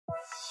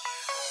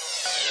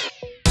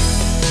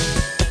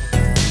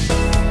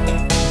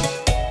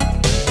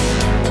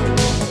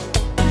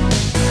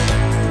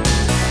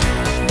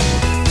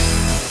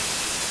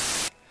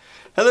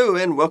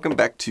and welcome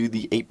back to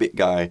the 8-Bit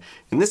Guy.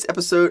 In this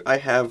episode I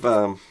have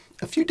a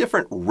few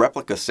different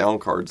replica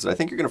sound cards that I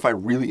think you're going to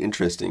find really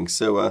interesting,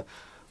 so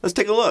let's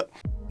take a look.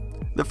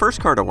 The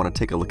first card I want to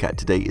take a look at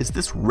today is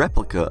this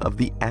replica of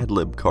the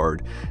Ad-Lib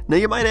card. Now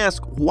you might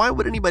ask, why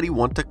would anybody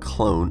want to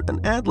clone an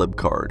Ad-Lib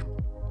card?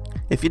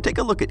 If you take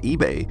a look at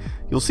eBay,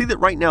 you'll see that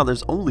right now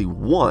there's only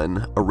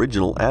one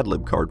original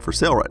Ad-Lib card for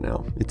sale right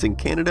now. It's in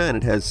Canada and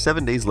it has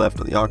 7 days left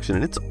on the auction,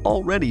 and it's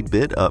already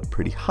bid up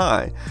pretty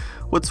high.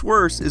 What's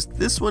worse is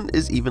this one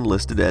is even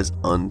listed as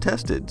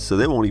untested, so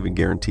they won't even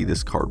guarantee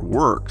this card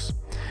works.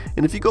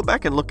 And if you go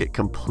back and look at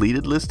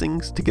completed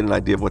listings to get an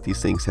idea of what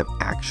these things have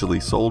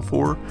actually sold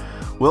for,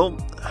 well,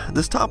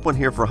 this top one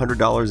here for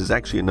 $100 is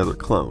actually another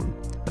clone.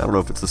 I don't know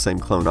if it's the same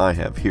clone I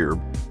have here,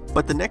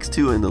 but the next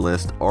two in the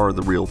list are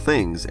the real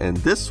things, and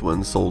this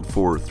one sold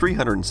for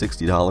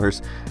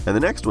 $360 and the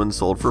next one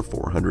sold for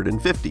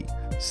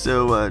 $450.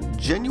 So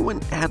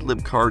genuine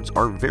Ad-Lib cards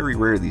are very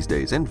rare these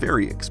days and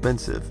very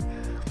expensive.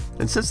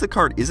 And since the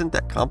card isn't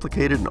that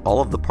complicated and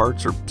all of the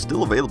parts are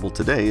still available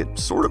today, it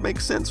sort of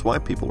makes sense why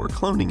people are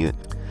cloning it.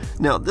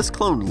 Now, this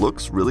clone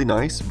looks really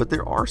nice, but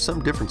there are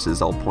some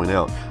differences I'll point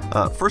out.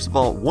 First of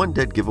all, one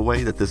dead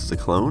giveaway that this is a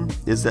clone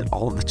is that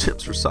all of the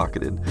chips are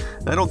socketed.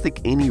 I don't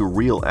think any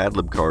real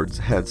Ad-Lib cards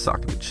had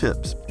socketed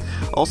chips.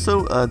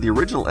 Also, the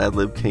original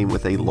Ad-Lib came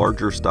with a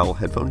larger style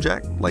headphone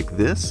jack, like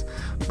this,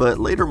 but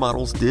later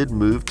models did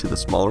move to the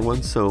smaller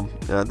one, so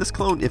this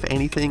clone, if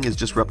anything, is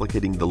just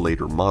replicating the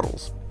later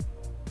models.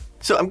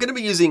 So I'm going to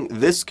be using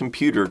this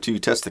computer to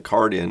test the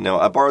card in. Now,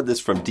 I borrowed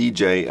this from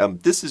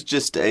DJ. This is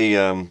just a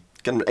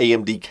kind of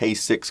AMD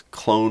K6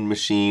 clone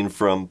machine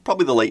from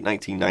probably the late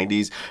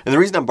 1990s. And the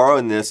reason I'm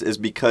borrowing this is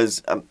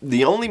because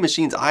the only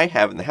machines I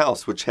have in the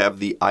house which have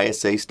the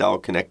ISA style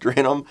connector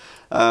in them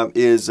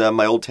is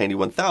my old Tandy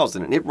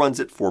 1000, and it runs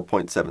at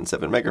 4.77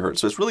 megahertz.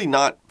 So it's really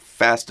not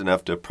fast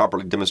enough to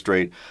properly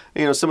demonstrate,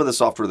 some of the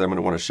software that I'm going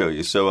to want to show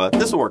you. So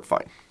this will work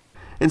fine.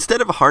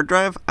 Instead of a hard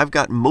drive, I've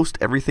got most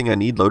everything I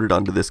need loaded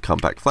onto this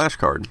compact flash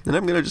card, and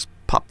I'm going to just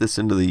pop this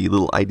into the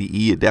little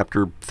IDE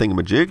adapter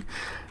thingamajig,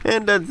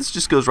 and this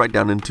just goes right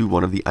down into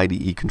one of the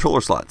IDE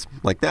controller slots,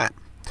 like that.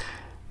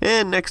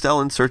 And next I'll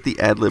insert the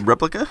Ad-Lib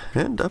replica,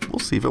 and we'll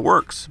see if it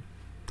works.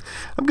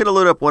 I'm going to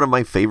load up one of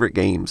my favorite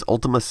games,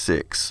 Ultima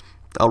 6.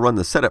 I'll run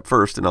the setup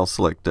first, and I'll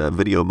select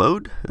video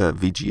mode,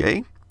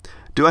 VGA.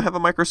 Do I have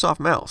a Microsoft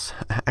mouse?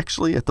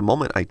 Actually, at the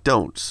moment I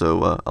don't,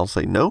 so I'll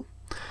say no.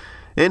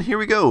 And here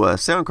we go,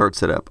 sound card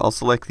setup. I'll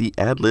select the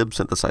Ad-Lib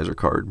synthesizer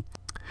card.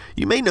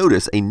 You may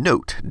notice a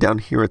note down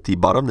here at the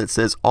bottom that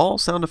says all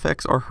sound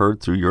effects are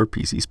heard through your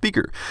PC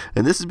speaker.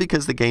 And this is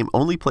because the game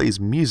only plays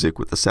music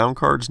with the sound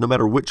cards no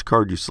matter which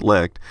card you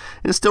select,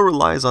 and it still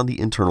relies on the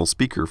internal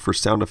speaker for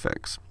sound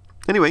effects.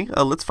 Anyway,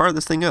 let's fire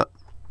this thing up.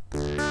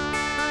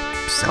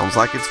 Sounds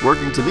like it's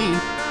working to me.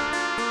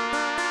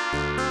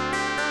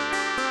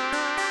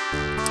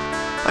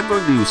 I'm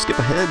going to skip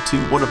ahead to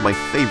one of my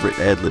favorite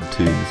Ad-Lib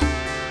tunes.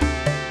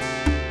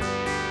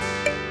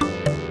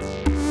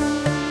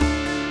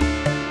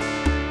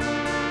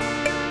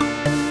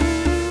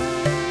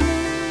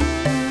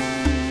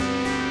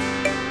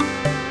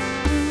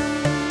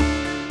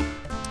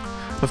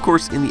 Of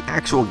course, in the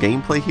actual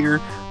gameplay here,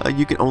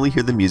 you can only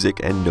hear the music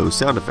and no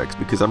sound effects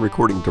because I'm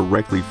recording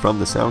directly from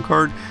the sound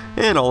card,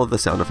 and all of the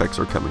sound effects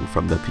are coming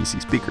from the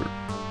PC speaker.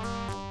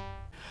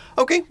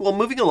 Okay, well,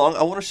 moving along,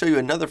 I want to show you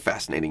another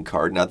fascinating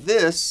card. Now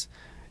this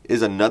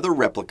is another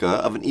replica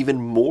of an even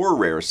more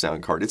rare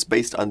sound card. It's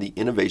based on the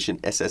Innovation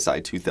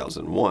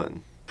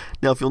SSI-2001.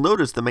 Now, if you'll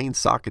notice, the main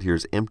socket here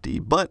is empty,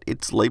 but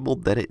it's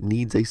labeled that it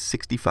needs a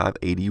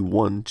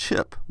 6581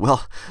 chip.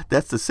 Well,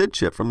 that's the SID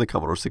chip from the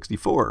Commodore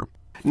 64.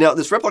 Now,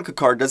 this replica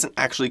card doesn't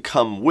actually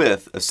come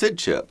with a SID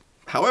chip.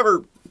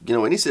 However,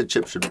 any SID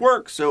chip should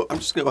work, so I'm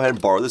just going to go ahead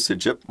and borrow the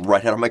SID chip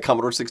right out of my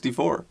Commodore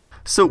 64.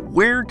 So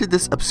where did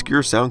this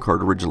obscure sound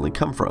card originally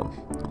come from?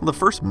 Well, the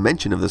first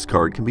mention of this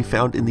card can be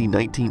found in the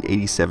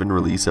 1987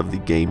 release of the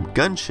game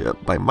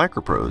Gunship by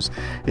Microprose.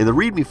 In the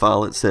README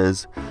file it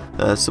says,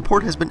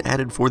 support has been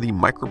added for the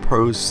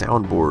Microprose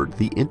soundboard,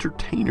 the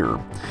Entertainer.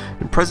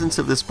 And presence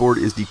of this board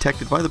is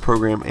detected by the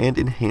program and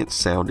enhanced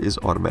sound is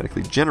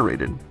automatically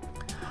generated.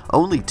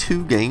 Only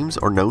 2 games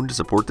are known to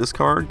support this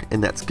card,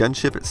 and that's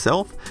Gunship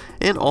itself,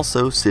 and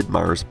also Sid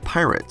Meier's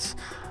Pirates.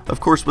 Of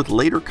course, with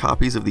later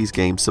copies of these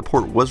games,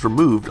 support was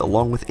removed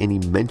along with any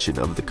mention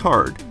of the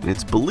card, and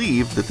it's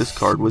believed that this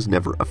card was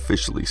never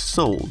officially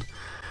sold.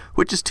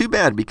 Which is too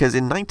bad because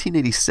in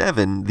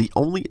 1987, the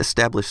only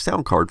established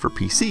sound card for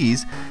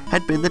PCs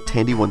had been the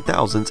Tandy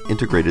 1000's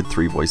integrated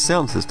 3-voice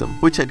sound system,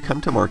 which had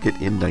come to market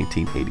in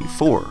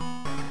 1984.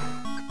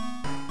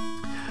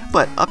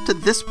 But up to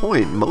this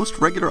point, most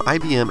regular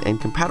IBM and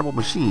compatible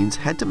machines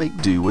had to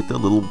make do with the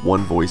little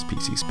one-voice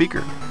PC speaker.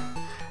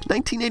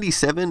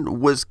 1987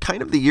 was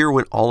kind of the year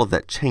when all of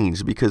that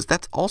changed because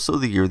that's also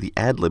the year the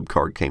Ad-Lib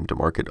card came to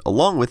market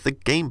along with the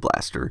Game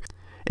Blaster.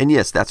 And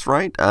yes, that's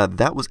right,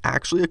 that was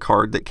actually a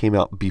card that came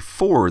out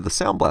before the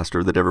Sound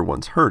Blaster that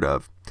everyone's heard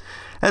of,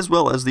 as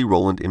well as the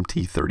Roland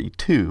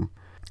MT32.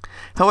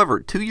 However,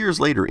 2 years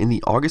later in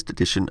the August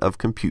edition of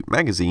Compute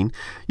magazine,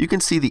 you can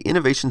see the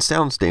Innovation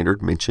Sound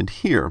Standard mentioned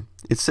here.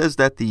 It says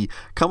that the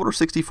Commodore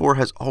 64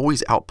 has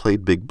always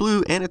outplayed Big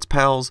Blue and its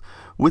pals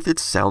with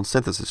its sound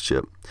synthesis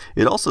chip.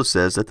 It also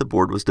says that the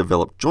board was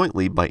developed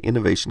jointly by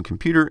Innovation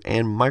Computer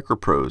and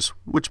Microprose,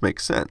 which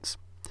makes sense.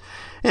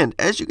 And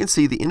as you can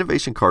see, the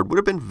Innovation card would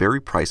have been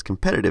very price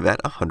competitive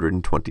at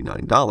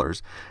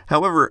 $129.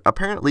 However,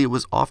 apparently it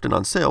was often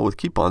on sale with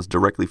coupons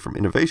directly from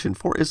Innovation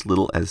for as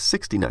little as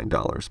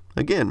 $69.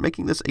 Again,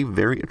 making this a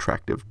very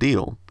attractive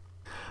deal.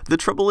 The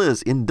trouble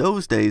is, in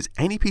those days,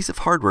 any piece of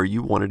hardware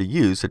you wanted to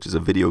use, such as a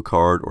video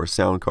card or a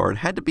sound card,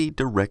 had to be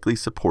directly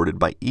supported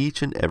by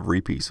each and every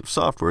piece of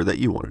software that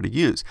you wanted to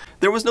use.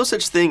 There was no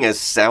such thing as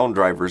sound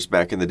drivers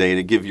back in the day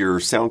to give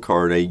your sound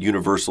card a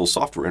universal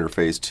software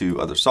interface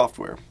to other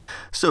software.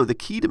 So the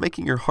key to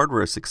making your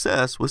hardware a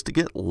success was to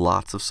get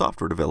lots of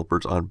software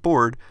developers on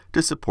board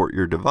to support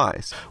your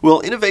device.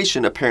 Well,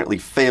 Innovation apparently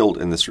failed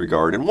in this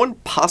regard, and one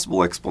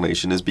possible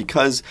explanation is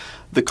because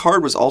the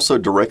card was also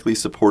directly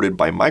supported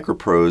by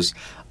Microprose.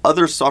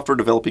 Other software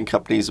developing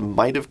companies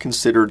might have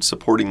considered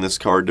supporting this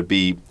card to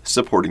be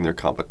supporting their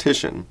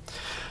competition.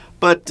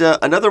 But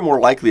another more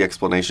likely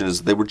explanation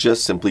is they were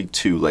just simply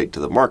too late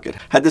to the market.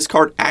 Had this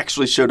card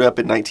actually showed up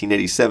in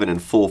 1987 in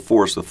full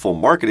force with full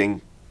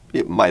marketing,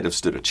 it might have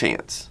stood a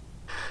chance.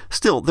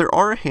 Still, there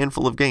are a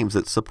handful of games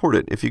that support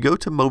it. If you go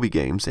to Moby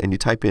Games and you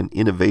type in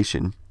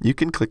Innovation, you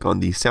can click on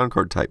the sound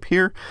card type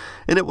here,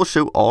 and it will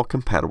show all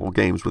compatible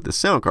games with this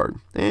sound card.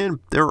 And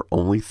there are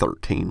only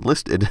 13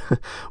 listed.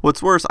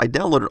 What's worse, I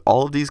downloaded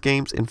all of these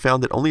games and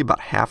found that only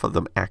about half of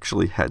them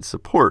actually had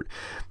support,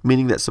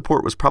 meaning that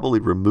support was probably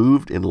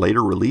removed in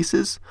later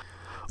releases,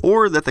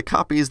 or that the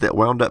copies that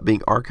wound up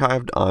being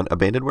archived on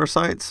abandonware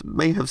sites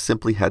may have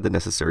simply had the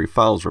necessary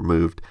files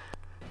removed.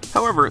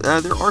 However,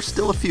 there are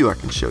still a few I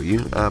can show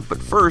you,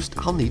 but first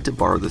I'll need to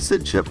borrow the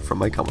SID chip from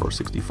my Commodore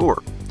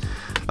 64.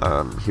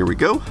 Here we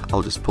go.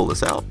 I'll just pull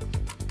this out.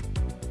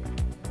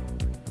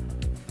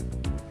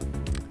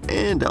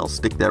 And I'll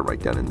stick that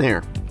right down in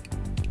there.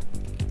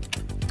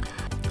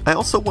 I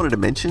also wanted to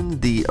mention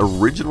the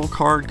original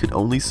card could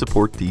only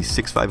support the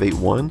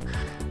 6581,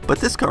 but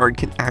this card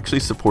can actually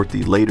support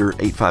the later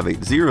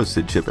 8580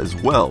 SID chip as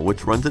well,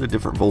 which runs at a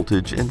different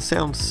voltage and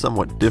sounds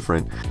somewhat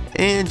different.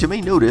 And you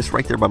may notice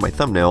right there by my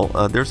thumbnail,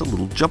 there's a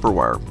little jumper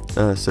wire.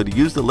 So to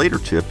use the later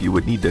chip, you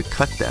would need to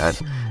cut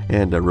that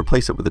and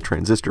replace it with a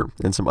transistor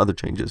and some other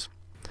changes.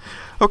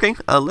 Okay,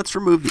 let's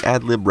remove the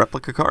Ad-Lib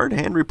replica card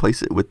and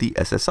replace it with the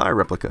SSI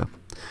replica.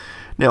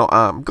 Now,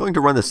 I'm going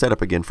to run the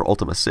setup again for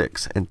Ultima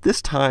 6, and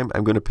this time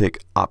I'm going to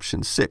pick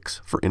option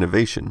 6 for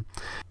Innovation.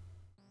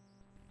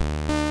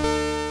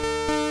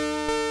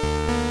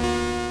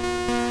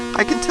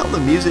 I can tell the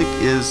music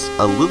is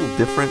a little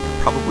different,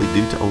 probably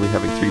due to only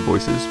having 3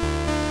 voices.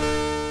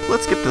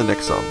 Let's skip to the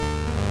next song.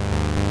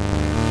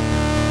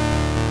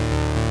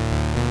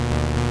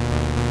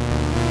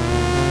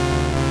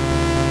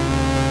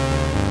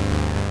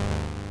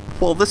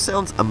 While this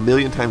sounds a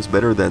million times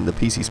better than the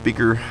PC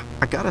speaker,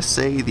 I gotta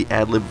say the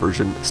Ad-Lib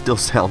version still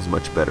sounds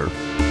much better.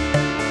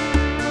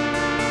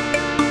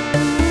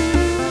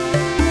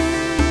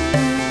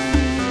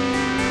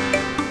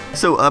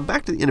 So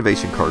back to the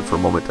Innovation card for a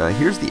moment.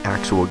 Here's the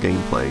actual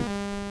gameplay.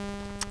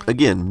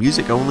 Again,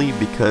 music only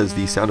because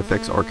the sound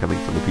effects are coming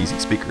from the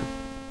PC speaker.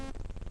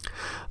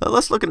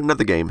 Let's look at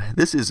another game.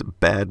 This is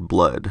Bad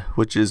Blood,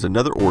 which is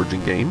another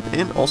Origin game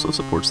and also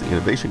supports the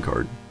Innovation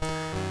card.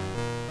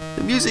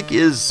 The music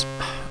is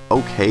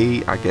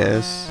okay, I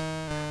guess,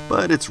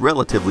 but it's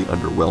relatively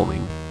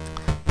underwhelming.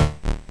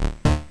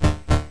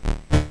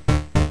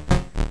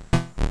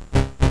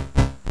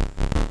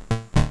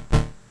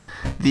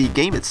 The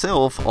game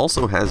itself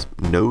also has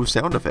no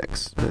sound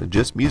effects,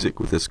 just music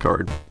with this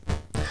card.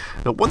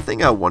 Now, one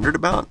thing I wondered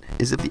about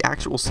is if the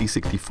actual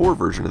C64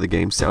 version of the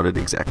game sounded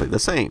exactly the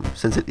same,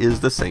 since it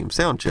is the same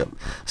sound chip.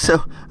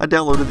 So I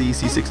downloaded the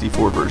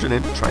C64 version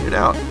and tried it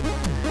out.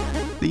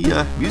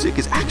 The music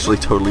is actually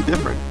totally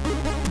different,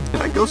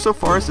 and I'd go so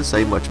far as to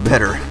say much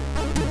better.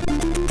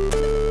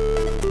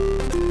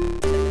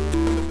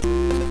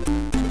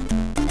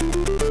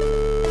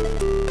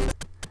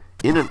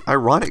 In an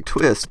ironic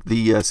twist,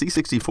 the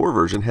C64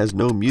 version has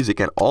no music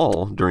at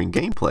all during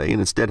gameplay and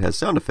instead has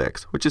sound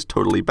effects, which is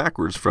totally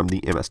backwards from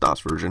the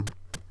MS-DOS version.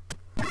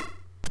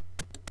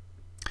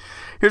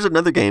 Here's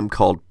another game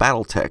called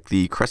Battletech,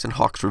 the Crescent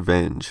Hawk's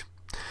Revenge.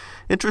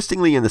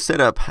 Interestingly, in the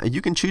setup,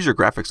 you can choose your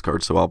graphics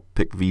card, so I'll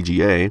pick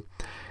VGA.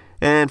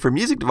 And for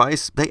music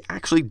device, they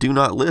actually do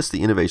not list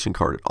the Innovation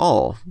card at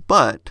all,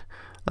 but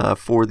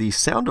for the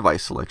sound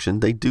device selection,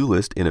 they do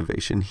list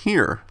Innovation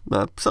here.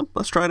 So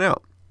let's try it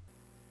out.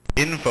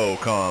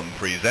 Infocom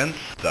presents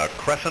the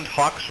Crescent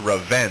Hawk's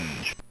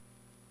Revenge.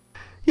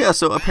 Yeah,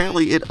 so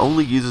apparently it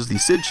only uses the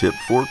SID chip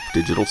for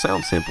digital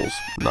sound samples,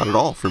 not at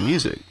all for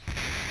music.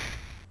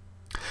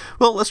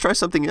 Well, let's try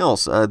something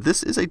else.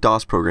 This is a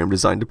DOS program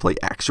designed to play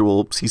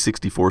actual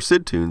C64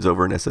 SID tunes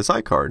over an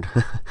SSI card.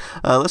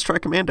 Let's try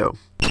Commando.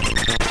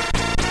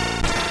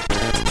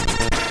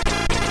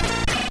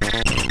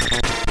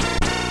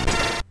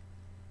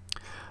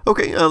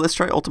 Okay, let's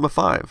try Ultima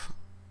 5.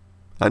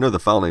 I know the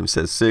file name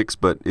says 6,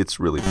 but it's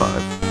really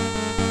 5.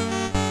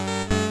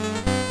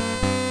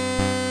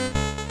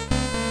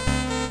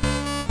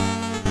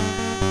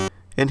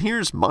 And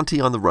here's Monty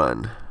on the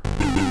Run.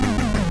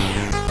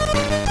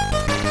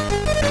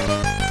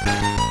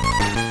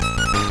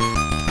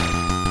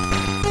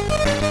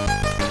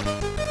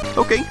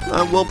 Okay,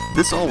 well,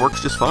 this all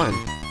works just fine.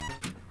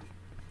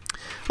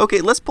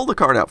 Okay, let's pull the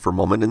card out for a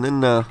moment, and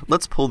then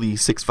let's pull the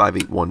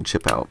 6581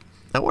 chip out.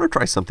 I want to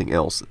try something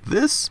else.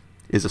 This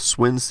is a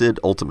SwinSID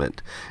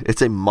Ultimate.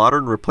 It's a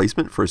modern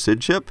replacement for a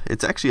SID chip.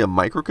 It's actually a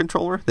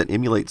microcontroller that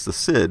emulates the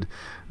SID.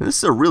 And this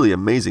is a really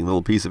amazing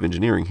little piece of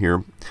engineering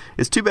here.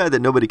 It's too bad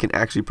that nobody can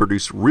actually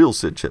produce real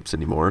SID chips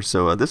anymore,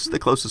 so this is the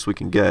closest we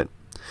can get.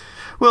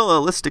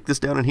 Well, let's stick this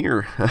down in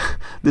here.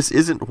 This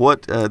isn't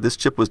what this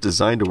chip was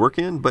designed to work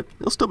in, but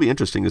it'll still be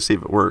interesting to see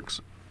if it works.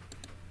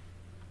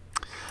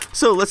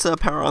 So let's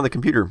power on the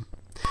computer.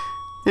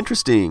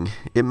 Interesting.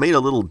 It made a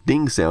little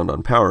ding sound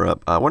on power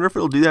up. I wonder if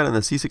it'll do that in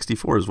the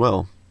C64 as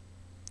well.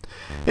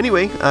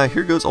 Anyway,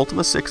 here goes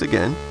Ultima 6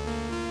 again.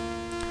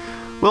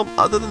 Well,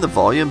 other than the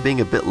volume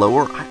being a bit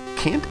lower, I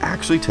can't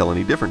actually tell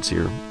any difference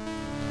here.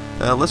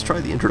 Let's try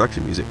the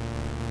introduction music.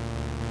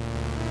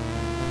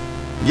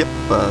 Yep,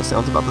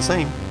 sounds about the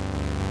same.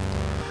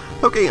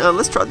 Okay,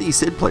 let's try the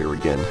SID player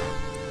again.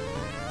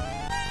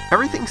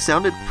 Everything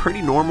sounded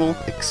pretty normal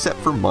except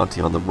for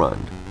Monty on the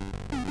Run.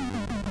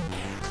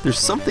 There's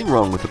something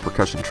wrong with the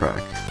percussion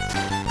track.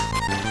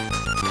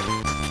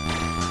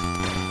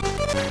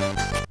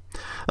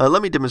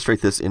 Let me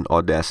demonstrate this in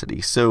Audacity.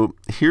 So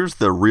here's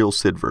the real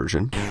SID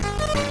version.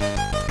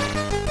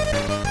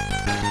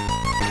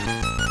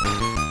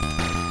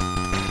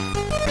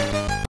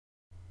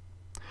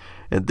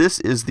 And this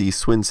is the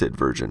SwinSID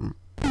version.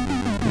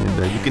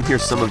 And you can hear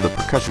some of the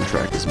percussion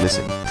track is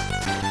missing.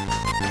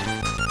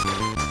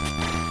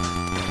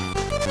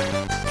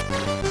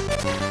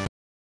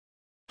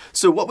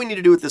 So what we need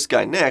to do with this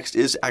guy next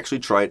is actually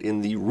try it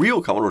in the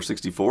real Commodore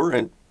 64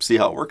 and see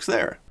how it works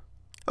there.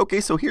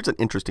 Okay, so here's an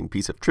interesting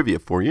piece of trivia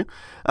for you.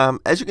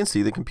 As you can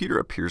see, the computer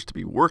appears to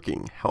be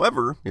working.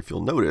 However, if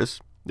you'll notice,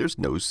 there's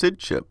no SID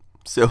chip.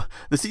 So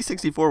the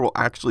C64 will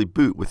actually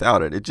boot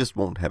without it. It just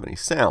won't have any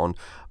sound.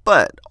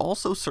 But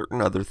also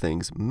certain other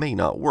things may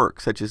not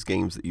work, such as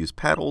games that use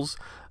paddles,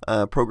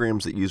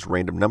 programs that use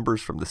random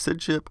numbers from the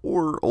SID chip,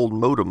 or old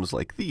modems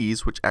like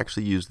these, which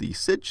actually use the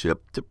SID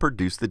chip to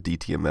produce the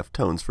DTMF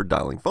tones for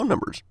dialing phone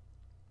numbers.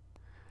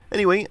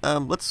 Anyway,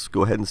 let's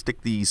go ahead and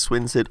stick the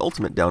SwinSID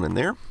Ultimate down in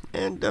there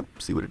and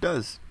see what it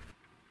does.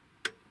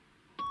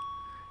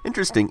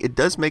 Interesting, it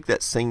does make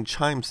that same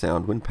chime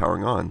sound when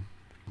powering on.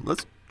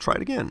 Let's try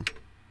it again.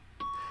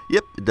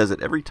 Yep, it does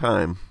it every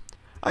time.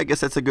 I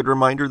guess that's a good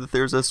reminder that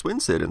there's a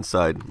SwinSID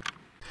inside.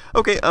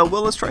 Okay,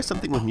 well, let's try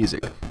something with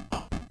music.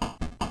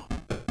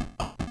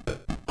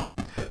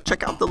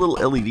 Check out the little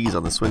LEDs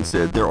on the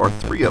SwinSID. There are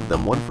 3 of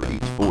them, one for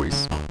each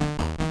voice.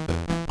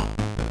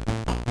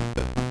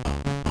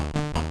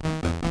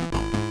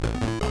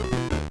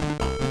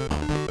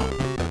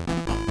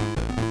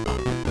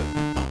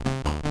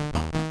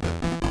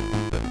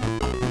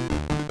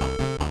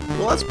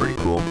 Well, that's pretty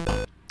cool.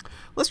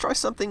 Let's try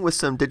something with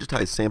some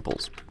digitized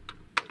samples.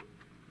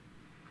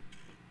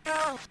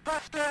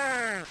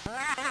 Ghostbusters!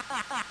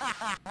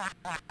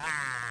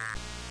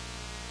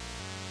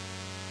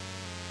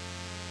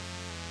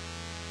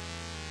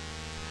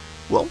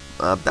 Well,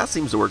 that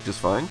seems to work just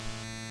fine.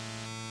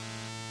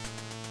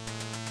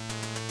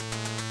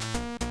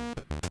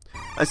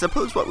 I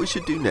suppose what we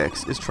should do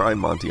next is try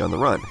Monty on the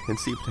Run and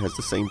see if it has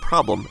the same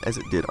problem as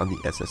it did on the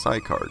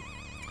SSI card.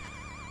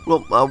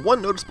 Well,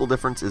 one noticeable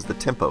difference is the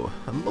tempo,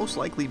 most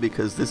likely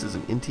because this is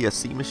an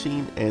NTSC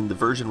machine and the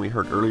version we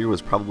heard earlier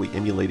was probably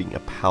emulating a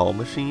PAL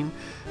machine,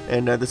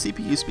 and the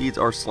CPU speeds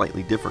are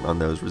slightly different on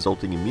those,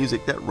 resulting in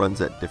music that runs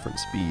at different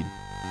speed.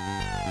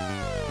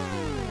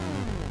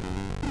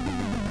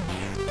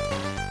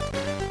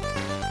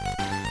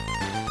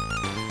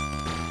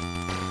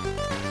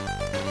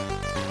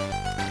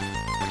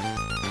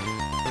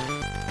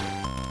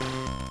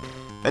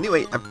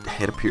 Anyway,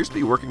 it appears to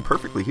be working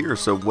perfectly here,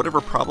 so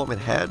whatever problem it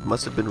had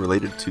must have been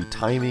related to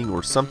timing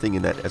or something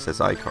in that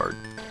SSI card.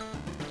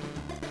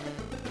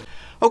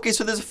 Okay,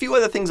 so there's a few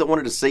other things I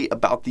wanted to say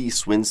about the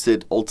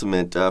SwinSID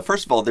Ultimate.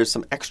 First of all, there's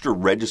some extra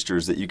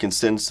registers that you can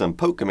send some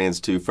poke commands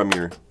to from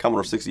your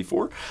Commodore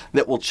 64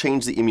 that will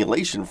change the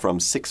emulation from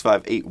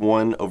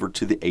 6581 over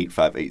to the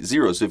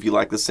 8580. So if you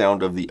like the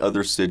sound of the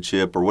other SID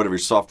chip or whatever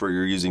software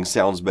you're using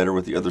sounds better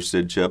with the other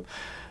SID chip,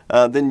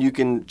 then you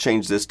can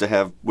change this to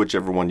have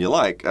whichever one you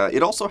like.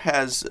 It also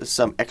has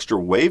some extra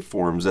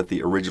waveforms that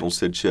the original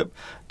SID chip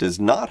does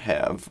not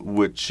have,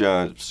 which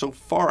so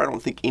far I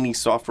don't think any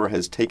software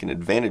has taken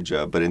advantage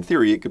of, but in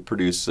theory it could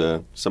produce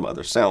some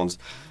other sounds.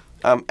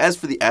 As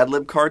for the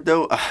Ad-Lib card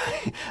though,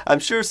 I'm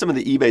sure some of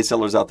the eBay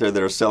sellers out there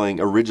that are selling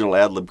original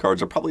Ad-Lib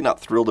cards are probably not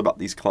thrilled about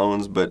these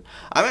clones, but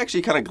I'm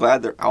actually kind of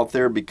glad they're out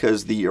there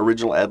because the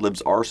original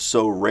Ad-Libs are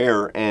so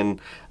rare,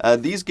 and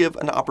these give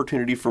an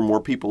opportunity for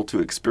more people to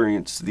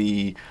experience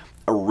the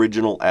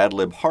original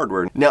Ad-Lib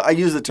hardware. Now, I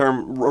use the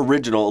term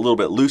original a little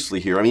bit loosely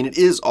here. I mean, it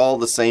is all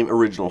the same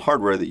original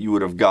hardware that you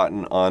would have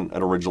gotten on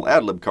an original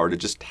Ad-Lib card. It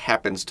just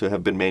happens to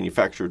have been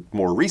manufactured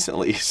more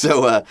recently.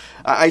 So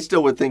I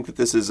still would think that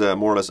this is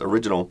more or less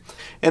original.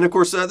 And of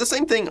course, the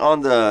same thing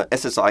on the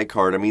SSI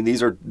card. I mean,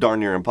 these are darn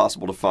near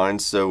impossible to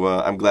find, so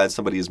I'm glad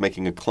somebody is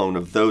making a clone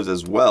of those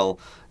as well.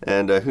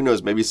 And who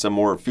knows, maybe some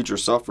more future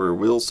software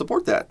will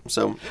support that.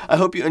 So I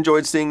hope you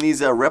enjoyed seeing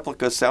these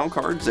replica sound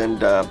cards, and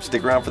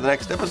stick around for the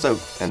next episode.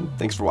 And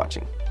thanks for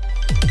watching.